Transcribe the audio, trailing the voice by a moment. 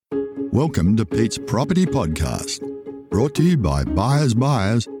Welcome to Pete's Property Podcast, brought to you by Buyers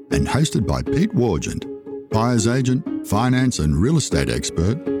Buyers and hosted by Pete Wargent, buyer's agent, finance and real estate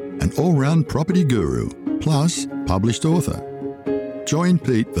expert, and all-round property guru, plus published author. Join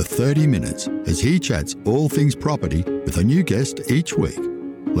Pete for 30 minutes as he chats all things property with a new guest each week.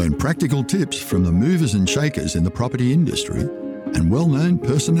 Learn practical tips from the movers and shakers in the property industry and well-known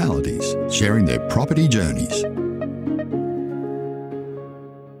personalities sharing their property journeys.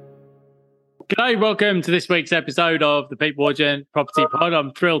 G'day, welcome to this week's episode of the Pete Wargent Property Pod.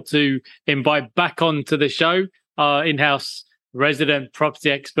 I'm thrilled to invite back onto the show our in-house resident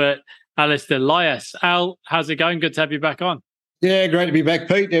property expert, Alistair Lias. Al, how's it going? Good to have you back on. Yeah, great to be back,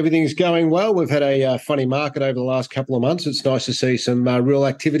 Pete. Everything's going well. We've had a funny market over the last couple of months. It's nice to see some real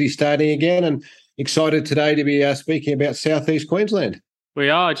activity starting again, and excited today to be speaking about Southeast Queensland. We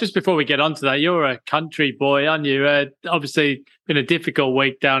are. Just before we get on to that, you're a country boy, aren't you? Obviously, been a difficult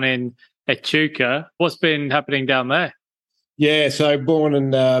week down in Echuca. What's been happening down there? Yeah, so born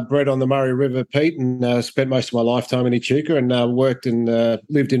and bred on the Murray River, Pete, and spent most of my lifetime in Echuca, and worked and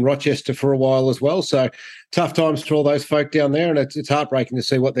lived in Rochester for a while as well. So tough times for all those folk down there, and it's heartbreaking to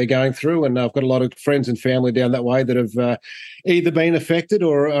see what they're going through. And I've got a lot of friends and family down that way that have either been affected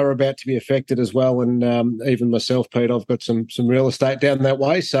or are about to be affected as well. And even myself, Pete, I've got some real estate down that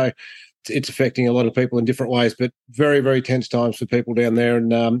way. So it's affecting a lot of people in different ways, but very, very tense times for people down there.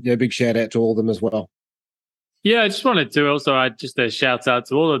 And big shout out to all of them as well. Yeah, I just wanted to also add just a shout out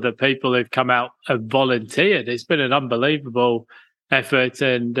to all of the people who've come out and volunteered. It's been an unbelievable effort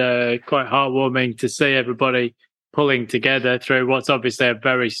and quite heartwarming to see everybody pulling together through what's obviously a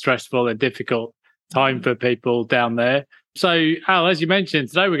very stressful and difficult time for people down there. So, Al, as you mentioned,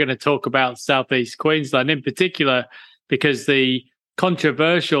 today we're going to talk about Southeast Queensland in particular, because the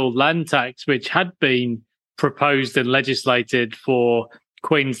controversial land tax, which had been proposed and legislated for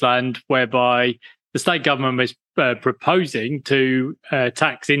Queensland, whereby the state government was proposing to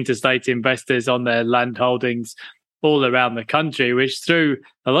tax interstate investors on their land holdings all around the country, which threw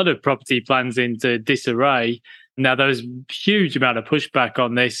a lot of property plans into disarray. Now, there was a huge amount of pushback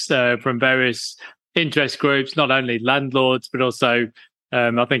on this from various interest groups, not only landlords, but also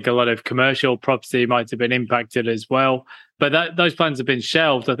I think a lot of commercial property might have been impacted as well. But those plans have been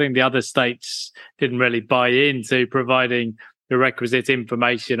shelved. I think the other states didn't really buy into providing the requisite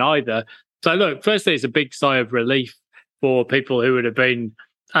information either. So look, firstly, it's a big sigh of relief for people who would have been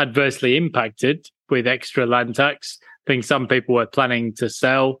adversely impacted with extra land tax. I think some people were planning to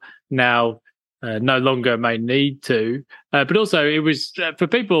sell, now no longer may need to. But also it was for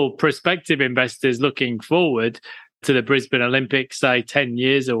people, prospective investors looking forward to the Brisbane Olympics, say 10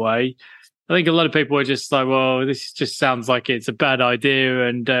 years away. I think a lot of people were just like, well, this just sounds like it's a bad idea,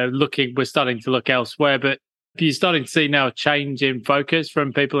 and we're starting to look elsewhere. But you're starting to see now a change in focus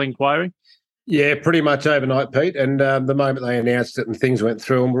from people inquiring? Yeah, pretty much overnight, Pete. And the moment they announced it and things went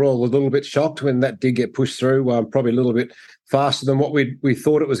through, and we're all a little bit shocked when that did get pushed through, probably a little bit faster than what we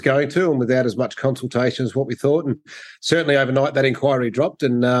thought it was going to, and without as much consultation as what we thought. And certainly overnight that inquiry dropped,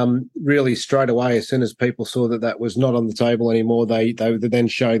 and really straight away, as soon as people saw that was not on the table anymore, they were then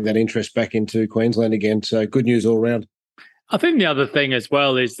showing that interest back into Queensland again. So good news all round. I think the other thing as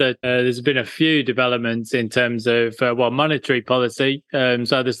well is that there's been a few developments in terms of monetary policy. So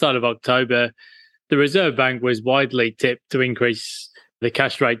at the start of October, the Reserve Bank was widely tipped to increase the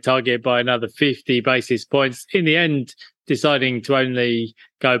cash rate target by another 50 basis points. In the end, deciding to only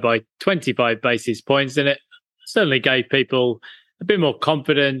go by 25 basis points, and it certainly gave people a bit more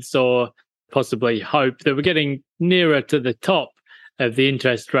confidence or possibly hope that we're getting nearer to the top of the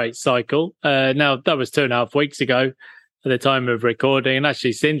interest rate cycle. Now, that was 2.5 weeks ago at the time of recording. And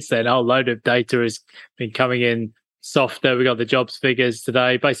actually since then, a whole load of data has been coming in softer. We got the jobs figures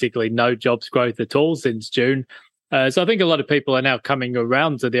today, basically no jobs growth at all since June. So I think a lot of people are now coming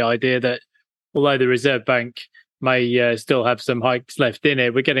around to the idea that although the Reserve Bank may still have some hikes left in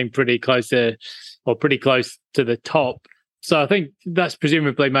it, we're getting pretty close to the top. So I think that's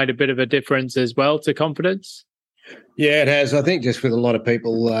presumably made a bit of a difference as well to confidence. Yeah, it has. I think just with a lot of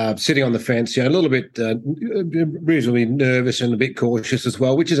people sitting on the fence, a little bit reasonably nervous and a bit cautious as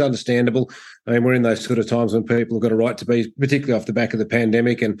well, which is understandable. I mean, we're in those sort of times when people have got a right to be, particularly off the back of the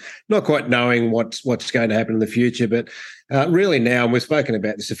pandemic, and not quite knowing what's going to happen in the future. But really now, and we've spoken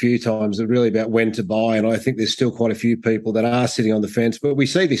about this a few times, it's really about when to buy. And I think there's still quite a few people that are sitting on the fence. But we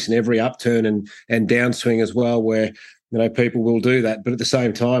see this in every upturn and downswing as well, where people will do that. But at the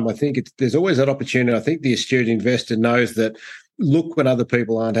same time, I think there's always that opportunity. I think the astute investor knows that look when other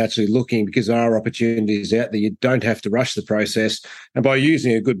people aren't actually looking, because there are opportunities out there. You don't have to rush the process. And by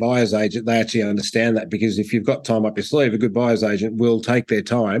using a good buyer's agent, they actually understand that, because if you've got time up your sleeve, a good buyer's agent will take their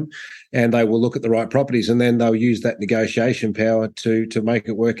time and they will look at the right properties, and then they'll use that negotiation power to make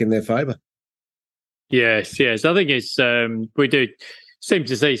it work in their favour. Yes. I think it's we do seem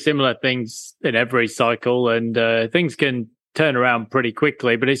to see similar things in every cycle, and things can turn around pretty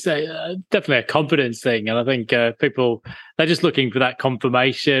quickly, but it's definitely a confidence thing. And I think people, they're just looking for that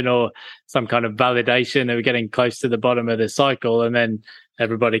confirmation or some kind of validation that we're getting close to the bottom of the cycle, and then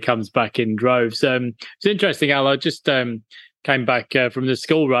everybody comes back in droves. It's interesting, Al. I just came back from the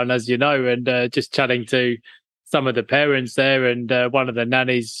school run, as you know, and just chatting to some of the parents there, and one of the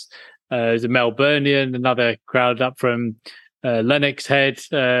nannies is a Melburnian, another crowd up from Lennox Head,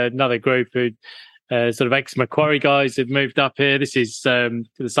 another group who sort of ex-Macquarie guys have moved up here. This is to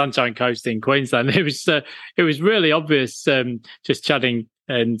the Sunshine Coast in Queensland. It was really obvious just chatting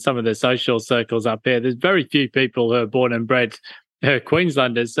in some of the social circles up here. There's very few people who are born and bred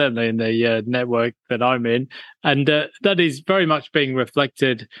Queenslanders, certainly in the network that I'm in. And that is very much being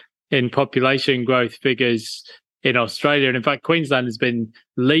reflected in population growth figures in Australia. And in fact, Queensland has been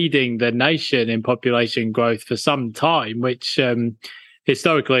leading the nation in population growth for some time, which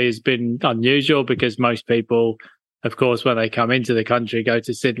historically has been unusual, because most people, of course, when they come into the country, go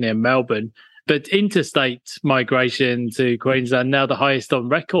to Sydney and Melbourne. But interstate migration to Queensland now the highest on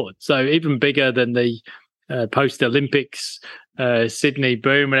record. So even bigger than the post-Olympics Sydney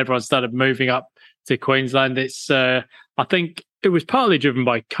boom, when everyone started moving up to Queensland. It's I think it was partly driven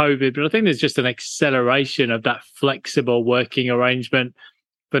by COVID, but I think there's just an acceleration of that flexible working arrangement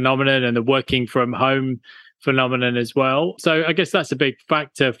phenomenon and the working from home phenomenon as well. So I guess that's a big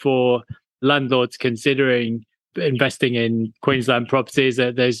factor for landlords considering investing in Queensland properties.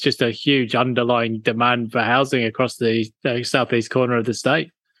 That there's just a huge underlying demand for housing across the southeast corner of the state.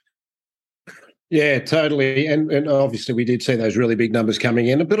 Yeah, totally. And obviously we did see those really big numbers coming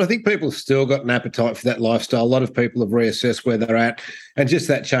in, but I think people have still got an appetite for that lifestyle. A lot of people have reassessed where they're at, and just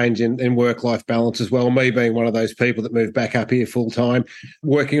that change in work-life balance as well. Me being one of those people that moved back up here full-time,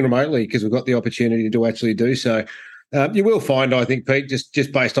 working remotely because we've got the opportunity to actually do so. You will find, I think, Pete,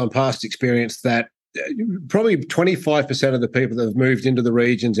 just based on past experience, that probably 25% of the people that have moved into the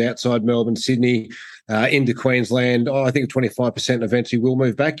regions outside Melbourne, Sydney, into Queensland, I think 25% eventually will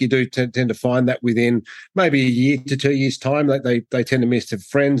move back. You do tend to find that within maybe a year to 2 years' time, that they tend to miss their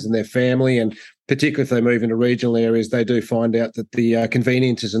friends and their family, and particularly if they move into regional areas, they do find out that the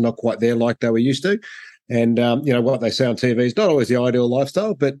conveniences are not quite there like they were used to. And, what they say on TV is not always the ideal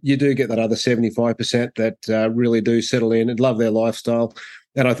lifestyle, but you do get that other 75% that really do settle in and love their lifestyle.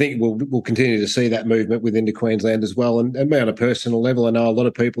 And I think we'll continue to see that movement within Queensland as well. And me on a personal level, I know a lot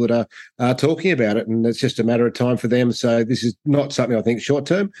of people that are talking about it, and it's just a matter of time for them. So this is not something I think short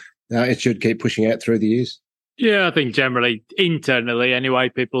term. It should keep pushing out through the years. Yeah, I think generally, internally anyway,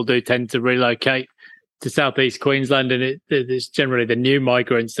 people do tend to relocate to southeast Queensland, and it's generally the new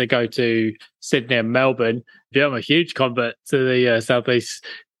migrants that go to Sydney and Melbourne. I'm a huge convert to the southeast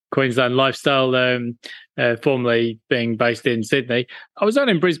Queensland lifestyle, formerly being based in Sydney. I was out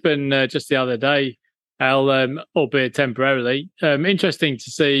in Brisbane just the other day, Al, albeit temporarily. Interesting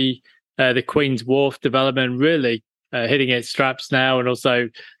to see the Queen's Wharf development really hitting its straps now, and also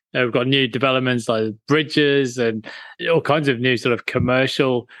we've got new developments like bridges and all kinds of new sort of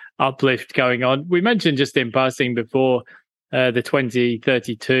commercial uplift going on. We mentioned just in passing before the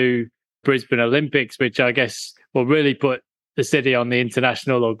 2032 Brisbane Olympics, which I guess will really put the city on the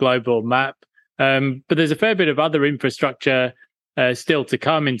international or global map. But there's a fair bit of other infrastructure still to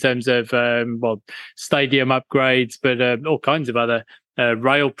come in terms of stadium upgrades, but all kinds of other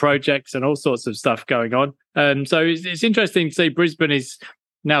rail projects and all sorts of stuff going on. So it's interesting to see Brisbane is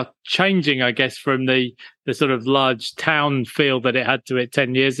now changing, I guess, from the sort of large town feel that it had to it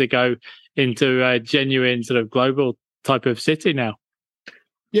 10 years ago into a genuine sort of global type of city now.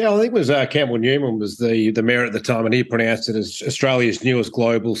 Yeah, I think it was Campbell Newman was the mayor at the time, and he pronounced it as Australia's newest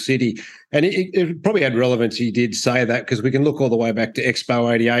global city. And it probably had relevance, he did say that, because we can look all the way back to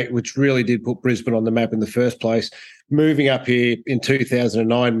Expo 88, which really did put Brisbane on the map in the first place. Moving up here in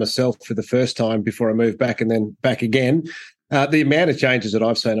 2009 myself for the first time before I moved back and then back again. The amount of changes that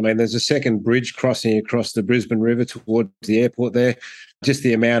I've seen, I mean, there's a second bridge crossing across the Brisbane River towards the airport there. Just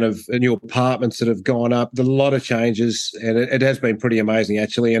the amount of new apartments that have gone up, a lot of changes, and it has been pretty amazing,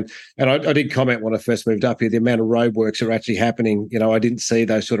 actually. And I did comment when I first moved up here, the amount of roadworks that are actually happening. I didn't see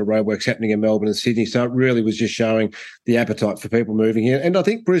those sort of roadworks happening in Melbourne and Sydney, so it really was just showing the appetite for people moving here. And I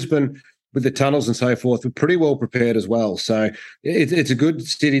think Brisbane, with the tunnels and so forth, we're pretty well prepared as well. So it's a good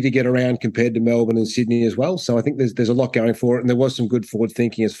city to get around compared to Melbourne and Sydney as well. So I think there's a lot going for it, and there was some good forward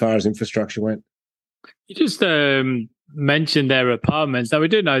thinking as far as infrastructure went. You just mentioned their apartments. Now, we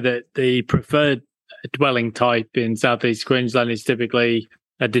do know that the preferred dwelling type in southeast Queensland is typically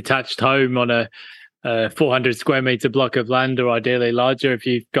a detached home on a 400 square metre block of land, or ideally larger if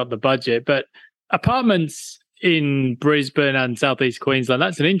you've got the budget. But apartments in Brisbane and southeast Queensland,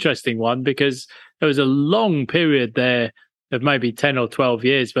 that's an interesting one, because there was a long period there of maybe 10 or 12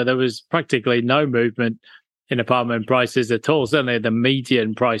 years where there was practically no movement in apartment prices at all, certainly at the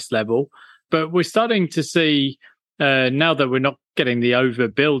median price level. But we're starting to see, now that we're not getting the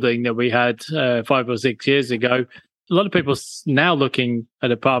overbuilding that we had 5 or 6 years ago, a lot of people now looking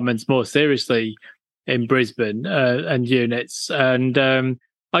at apartments more seriously in Brisbane and units. And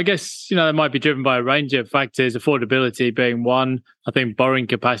I guess, that might be driven by a range of factors, affordability being one. I think borrowing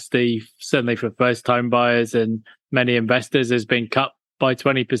capacity, certainly for first-time buyers and many investors, has been cut by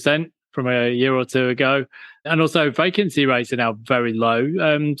 20% from a year or two ago. And also vacancy rates are now very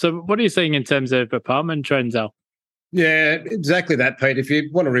low. So what are you seeing in terms of apartment trends, Al? Yeah, exactly that, Pete. If you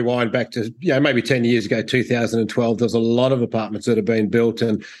want to rewind back to maybe 10 years ago, 2012, there was a lot of apartments that had been built,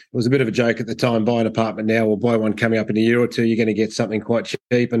 and it was a bit of a joke at the time. Buy an apartment now or buy one coming up in a year or two, you're going to get something quite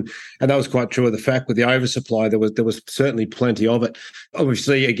cheap, and that was quite true of the fact. With the oversupply, there was certainly plenty of it.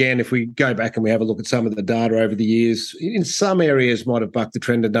 Obviously, again, if we go back and we have a look at some of the data over the years, in some areas might have bucked the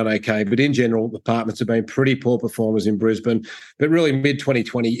trend and done okay, but in general, apartments have been pretty poor performers in Brisbane. But really,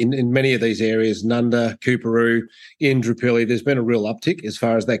 mid-2020, in many of these areas, Nunda, Coorparoo, Indooroopilly, there's been a real uptick as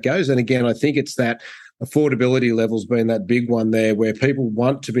far as that goes. And again, I think it's that affordability level's been that big one there, where people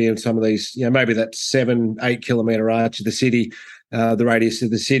want to be in some of these, maybe that 7-8 kilometre arch of the city, the radius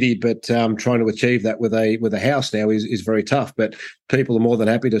of the city, but trying to achieve that with a house now is very tough. But people are more than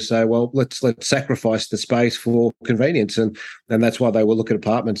happy to say, well, let's sacrifice the space for convenience, and that's why they will look at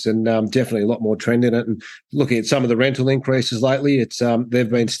apartments. And definitely a lot more trend in it. And looking at some of the rental increases lately, it's they've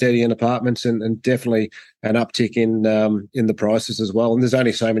been steady in apartments, and definitely an uptick in the prices as well. And there's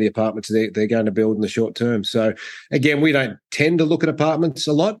only so many apartments they're going to build in the short term. So again, we don't tend to look at apartments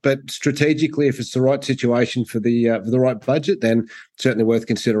a lot, but strategically, if it's the right situation for the right budget, then certainly worth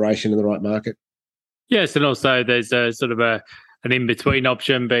consideration in the right market. Yes, and also there's a sort of an in-between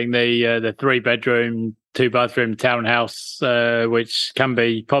option, being the 3-bedroom, 2-bathroom townhouse, which can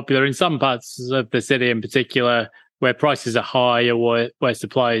be popular in some parts of the city, in particular where prices are high or where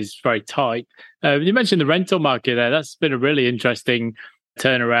supply is very tight. You mentioned the rental market there. That's been a really interesting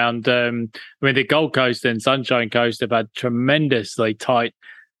turnaround. The Gold Coast and Sunshine Coast have had tremendously tight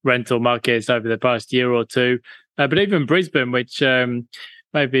rental markets over the past year or two. But even Brisbane, which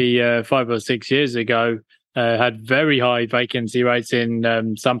maybe 5 or 6 years ago had very high vacancy rates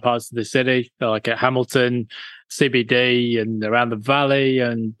in some parts of the city, like at Hamilton, CBD, and around the Valley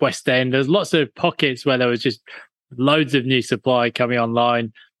and West End. There's lots of pockets where there was just loads of new supply coming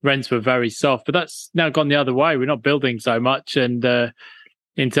online. Rents were very soft, but that's now gone the other way. We're not building so much, and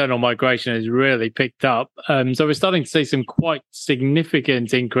internal migration has really picked up. So we're starting to see some quite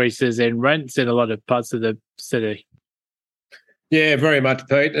significant increases in rents in a lot of parts of the city. Yeah, very much,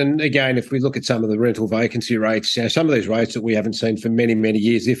 Pete. And again, if we look at some of the rental vacancy rates, some of these rates that we haven't seen for many, many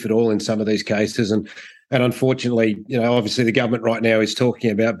years, if at all, in some of these cases. And unfortunately, obviously the government right now is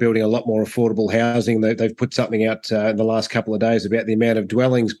talking about building a lot more affordable housing. They've put something out in the last couple of days about the amount of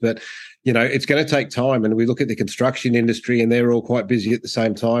dwellings, but it's going to take time. And we look at the construction industry, and they're all quite busy at the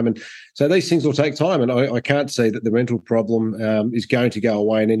same time. And so these things will take time. And I can't say that the rental problem is going to go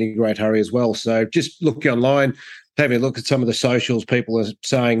away in any great hurry as well. So just look online, having a look at some of the socials. People are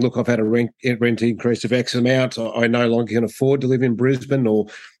saying, look, I've had a rent increase of X amount. I no longer can afford to live in Brisbane, or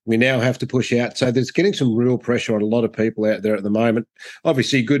we now have to push out. So there's getting some real pressure on a lot of people out there at the moment.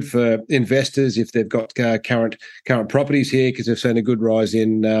 Obviously good for investors if they've got current properties here, because they've seen a good rise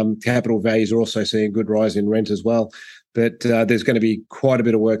in capital values. Are also seeing a good rise in rent as well. But there's going to be quite a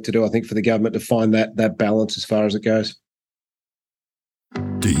bit of work to do, I think, for the government to find that balance as far as it goes.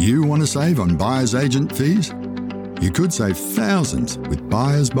 Do you want to save on buyer's agent fees? You could save thousands with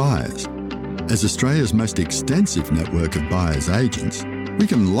Buyers Buyers. As Australia's most extensive network of buyers agents, we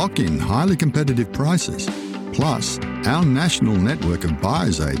can lock in highly competitive prices. Plus, our national network of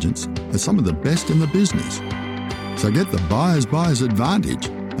buyers agents are some of the best in the business. So get the Buyers Buyers advantage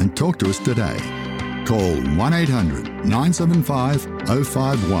and talk to us today. Call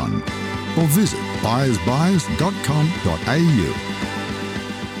 1-800-975-051 or visit buyersbuyers.com.au.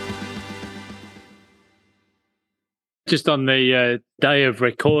 Just on the day of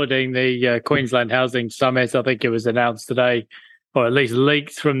recording, the Queensland Housing Summit, I think it was announced today, or at least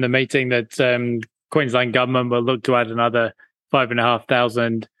leaked from the meeting, that Queensland government will look to add another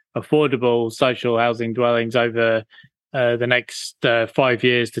 5,500 affordable social housing dwellings over the next 5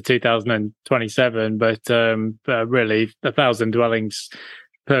 years to 2027. But really, 1,000 dwellings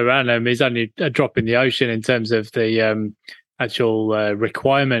per annum is only a drop in the ocean in terms of the actual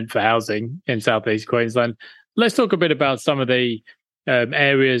requirement for housing in southeast Queensland. Let's talk a bit about some of the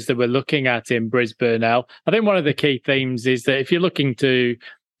areas that we're looking at in Brisbane, Al. I think one of the key themes is that if you're looking to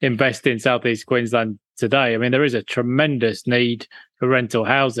invest in southeast Queensland today, I mean, there is a tremendous need for rental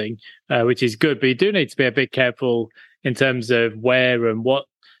housing, which is good, but you do need to be a bit careful in terms of where and what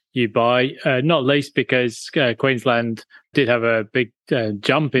you buy, not least because Queensland did have a big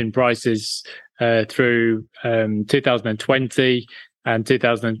jump in prices through 2020 and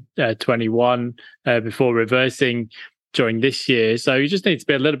 2021 before reversing during this year. So you just need to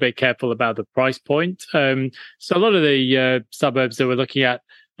be a little bit careful about the price point. So a lot of the suburbs that we're looking at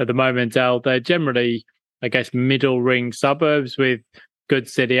the moment, Al, they're generally, I guess, middle ring suburbs with good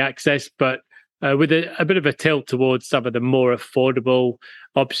city access, but with a bit of a tilt towards some of the more affordable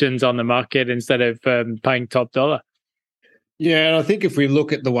options on the market instead of paying top dollar. Yeah, and I think if we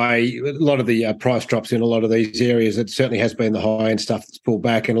look at the way a lot of the price drops in a lot of these areas, it certainly has been the high-end stuff that's pulled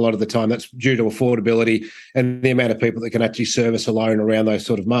back, and a lot of the time that's due to affordability and the amount of people that can actually service a loan around those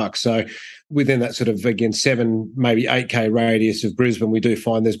sort of marks. So within that sort of, again, 7, maybe 8K radius of Brisbane, we do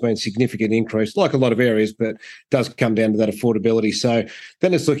find there's been significant increase, like a lot of areas, but it does come down to that affordability. So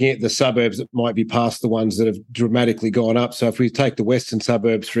then it's looking at the suburbs that might be past the ones that have dramatically gone up. So if we take the western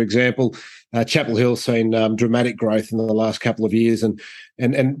suburbs, for example, Chapel Hill's seen dramatic growth in the last couple of years, and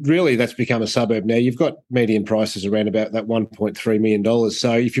really that's become a suburb now. You've got median prices around about that $1.3 million.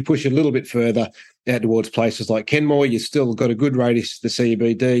 So if you push a little bit further out towards places like Kenmore, you've still got a good radius to the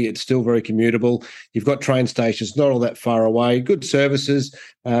CBD. It's still very commutable. You've got train stations not all that far away, good services,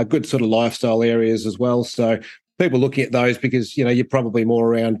 good sort of lifestyle areas as well. So people looking at those because, you know, you're probably more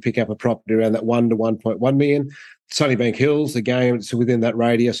around pick up a property around that 1 to 1.1 million. Sunnybank Hills, again, it's within that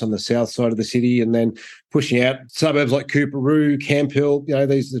radius on the south side of the city, and then pushing out suburbs like Coorparoo, Camp Hill, you know,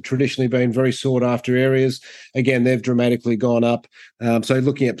 these have traditionally been very sought after areas. Again, they've dramatically gone up. So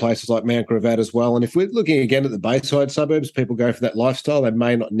looking at places like Mount Gravatt as well. And if we're looking again at the Bayside suburbs, people go for that lifestyle. They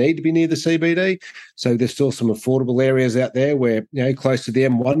may not need to be near the CBD. So there's still some affordable areas out there where, you know, close to the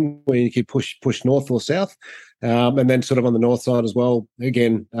M1 where you can push north or south. And then sort of on the north side as well,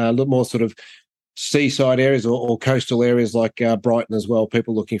 again, a little more sort of seaside areas or coastal areas like Brighton as well,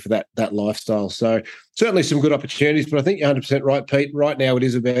 people looking for that lifestyle. So certainly some good opportunities, but I think you're 100% right, Pete. Right now it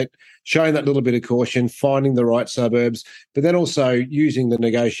is about showing that little bit of caution, finding the right suburbs, but then also using the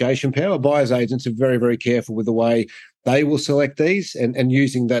negotiation power. Buyers agents are very, very careful with the way they will select these and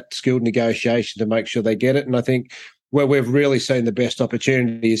using that skilled negotiation to make sure they get it. And I think where we've really seen the best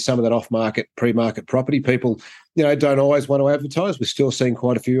opportunity is some of that off-market, pre-market property. People, you know, don't always want to advertise. We're still seeing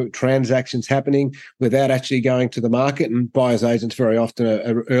quite a few transactions happening without actually going to the market, and buyers agents very often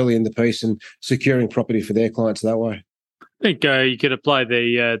are early in the piece and securing property for their clients that way. I think you could apply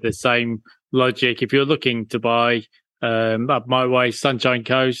the same logic if you're looking to buy up my way, Sunshine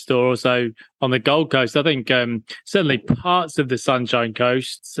Coast, or also on the Gold Coast. I think certainly parts of the Sunshine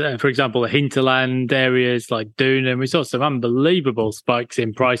Coast, for example, the hinterland areas like Doona, we saw some unbelievable spikes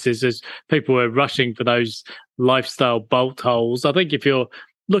in prices as people were rushing for those lifestyle bolt holes. I think if you're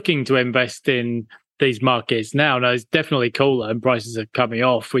looking to invest in these markets now, it's definitely cooler and prices are coming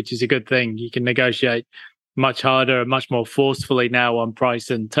off, which is a good thing. You can negotiate much harder and much more forcefully now on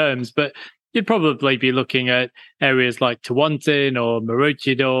price and terms, but you'd probably be looking at areas like Tewantin or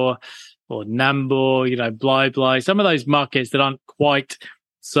Maroochydore or Nambour, you know, Bly, some of those markets that aren't quite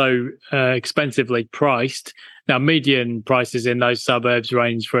so expensively priced. Now, median prices in those suburbs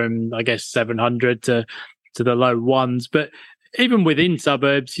range from, I guess, 700 to the low ones. But even within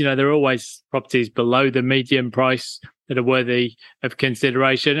suburbs, you know, there are always properties below the median price that are worthy of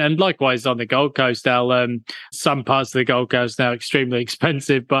consideration. And likewise on the Gold Coast, some parts of the Gold Coast now extremely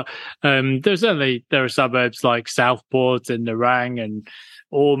expensive, but there are suburbs like Southport and Nerang and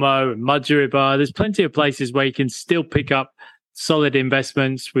Ormo and Mudgeeraba. There's plenty of places where you can still pick up solid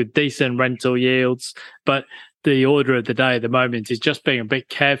investments with decent rental yields. But the order of the day at the moment is just being a bit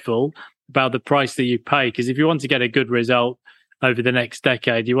careful about the price that you pay, because if you want to get a good result over the next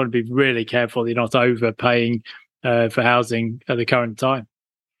decade, you want to be really careful you're not overpaying for housing at the current time.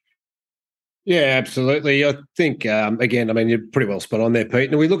 Yeah, absolutely. I think, again, I mean, you're pretty well spot on there, Pete.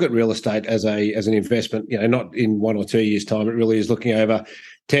 And we look at real estate as an investment, you know, not in 1 or 2 years' time. It really is looking over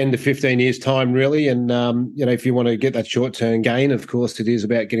 10 to 15 years' time, really. And, if you want to get that short-term gain, of course, it is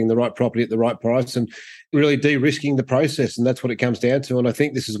about getting the right property at the right price and really de-risking the process. And that's what it comes down to. And I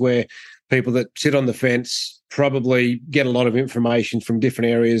think this is where people that sit on the fence probably get a lot of information from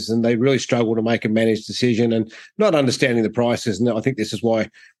different areas and they really struggle to make a managed decision and not understanding the prices. And I think this is why,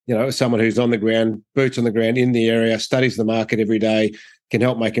 someone who's on the ground, boots on the ground in the area, studies the market every day, can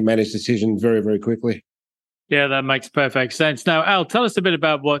help make a managed decision very, very quickly. Yeah, that makes perfect sense. Now, Al, tell us a bit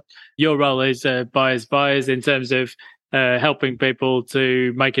about what your role is at Buyers in terms of helping people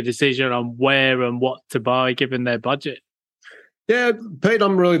to make a decision on where and what to buy given their budget. Yeah, Pete,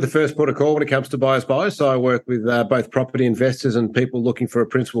 I'm really the first port of call when it comes to buyers. So I work with both property investors and people looking for a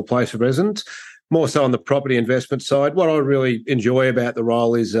principal place of residence, more so on the property investment side. What I really enjoy about the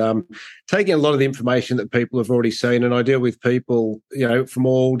role is taking a lot of the information that people have already seen, and I deal with people, from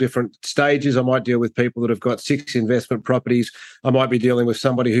all different stages. I might deal with people that have got 6 investment properties. I might be dealing with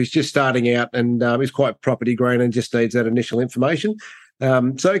somebody who's just starting out and is quite property green and just needs that initial information.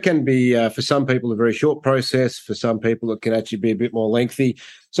 So it can be, for some people, a very short process. For some people, it can actually be a bit more lengthy.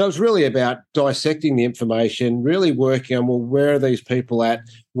 So it's really about dissecting the information, really working on, where are these people at?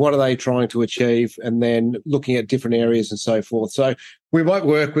 What are they trying to achieve? And then looking at different areas and so forth. So we might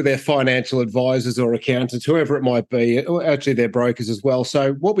work with their financial advisors or accountants, whoever it might be, or actually their brokers as well.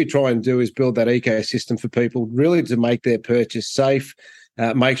 So what we try and do is build that ecosystem for people really to make their purchase safe,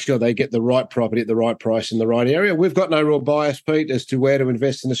 make sure they get the right property at the right price in the right area. We've got no real bias, Pete, as to where to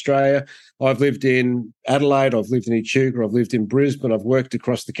invest in Australia. I've lived in Adelaide, I've lived in Echuca, I've lived in Brisbane, I've worked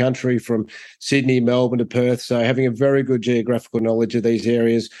across the country from Sydney, Melbourne to Perth, so having a very good geographical knowledge of these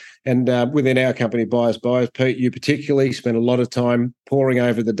areas. And within our company, Buyers, Pete, you particularly spend a lot of time poring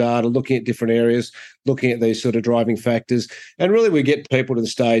over the data, looking at different areas, looking at these sort of driving factors. And really we get people to the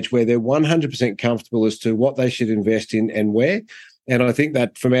stage where they're 100% comfortable as to what they should invest in and where. And I think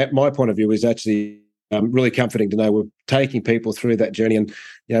that from my point of view is actually really comforting to know we're taking people through that journey. And,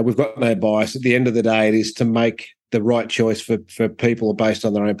 we've got no bias. At the end of the day, it is to make the right choice for people based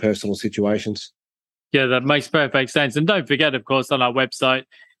on their own personal situations. Yeah, that makes perfect sense. And don't forget, of course, on our website,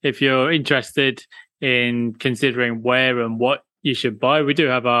 if you're interested in considering where and what you should buy, we do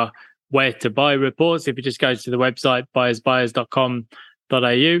have our where to buy reports. If you just go to the website,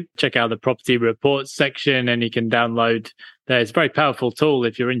 buyersbuyers.com.au, check out the property reports section and you can download there. It's a very powerful tool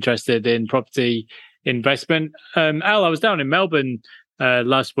if you're interested in property investment. Al, I was down in Melbourne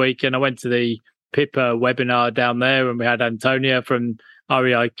last week and I went to the PIPA webinar down there and we had Antonia from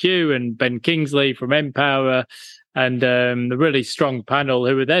REIQ and Ben Kingsley from Empower and a really strong panel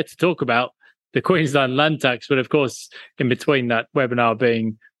who were there to talk about the Queensland land tax. But of course, in between that webinar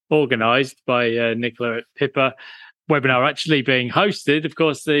being organised by Nicola at PIPA, webinar actually being hosted, of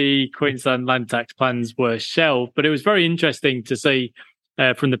course, the Queensland land tax plans were shelved. But it was very interesting to see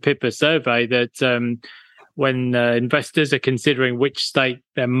from the PIPA survey that when investors are considering which state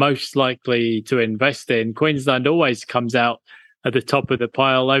they're most likely to invest in, Queensland always comes out at the top of the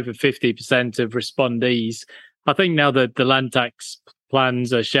pile, over 50% of respondees. I think now that the land tax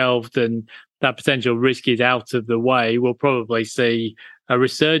plans are shelved and that potential risk is out of the way, we'll probably see a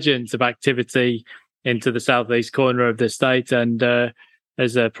resurgence of activity into the southeast corner of the state. And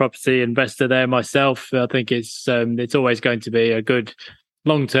as a property investor there myself, I think it's always going to be a good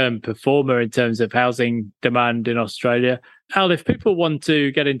long-term performer in terms of housing demand in Australia. Al, if people want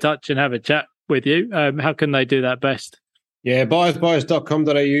to get in touch and have a chat with you, how can they do that best? Yeah,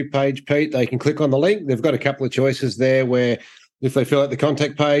 buyers.com.au page, Pete. They can click on the link. They've got a couple of choices there where if they fill out the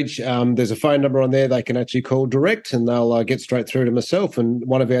contact page, there's a phone number on there they can actually call direct and they'll get straight through to myself and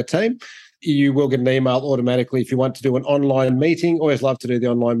one of our team. You will get an email automatically if you want to do an online meeting. Always love to do the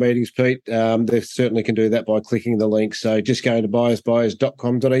online meetings, Pete. They certainly can do that by clicking the link. So just going to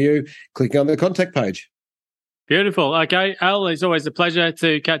buyers.com.au, clicking on the contact page. Beautiful. Okay, Al, it's always a pleasure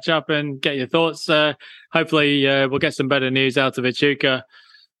to catch up and get your thoughts. Hopefully, we'll get some better news out of Echuca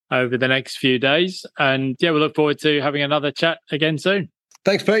over the next few days. And yeah, we look forward to having another chat again soon.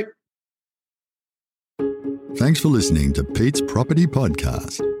 Thanks, Pete. Thanks for listening to Pete's Property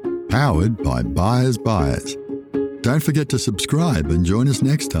Podcast, powered by Buyers. Don't forget to subscribe and join us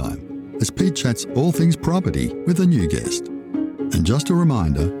next time as Pete chats all things property with a new guest. And just a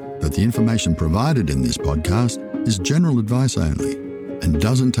reminder that the information provided in this podcast is general advice only and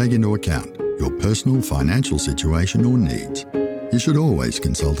doesn't take into account your personal financial situation or needs. You should always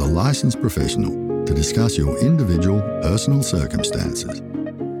consult a licensed professional to discuss your individual personal circumstances.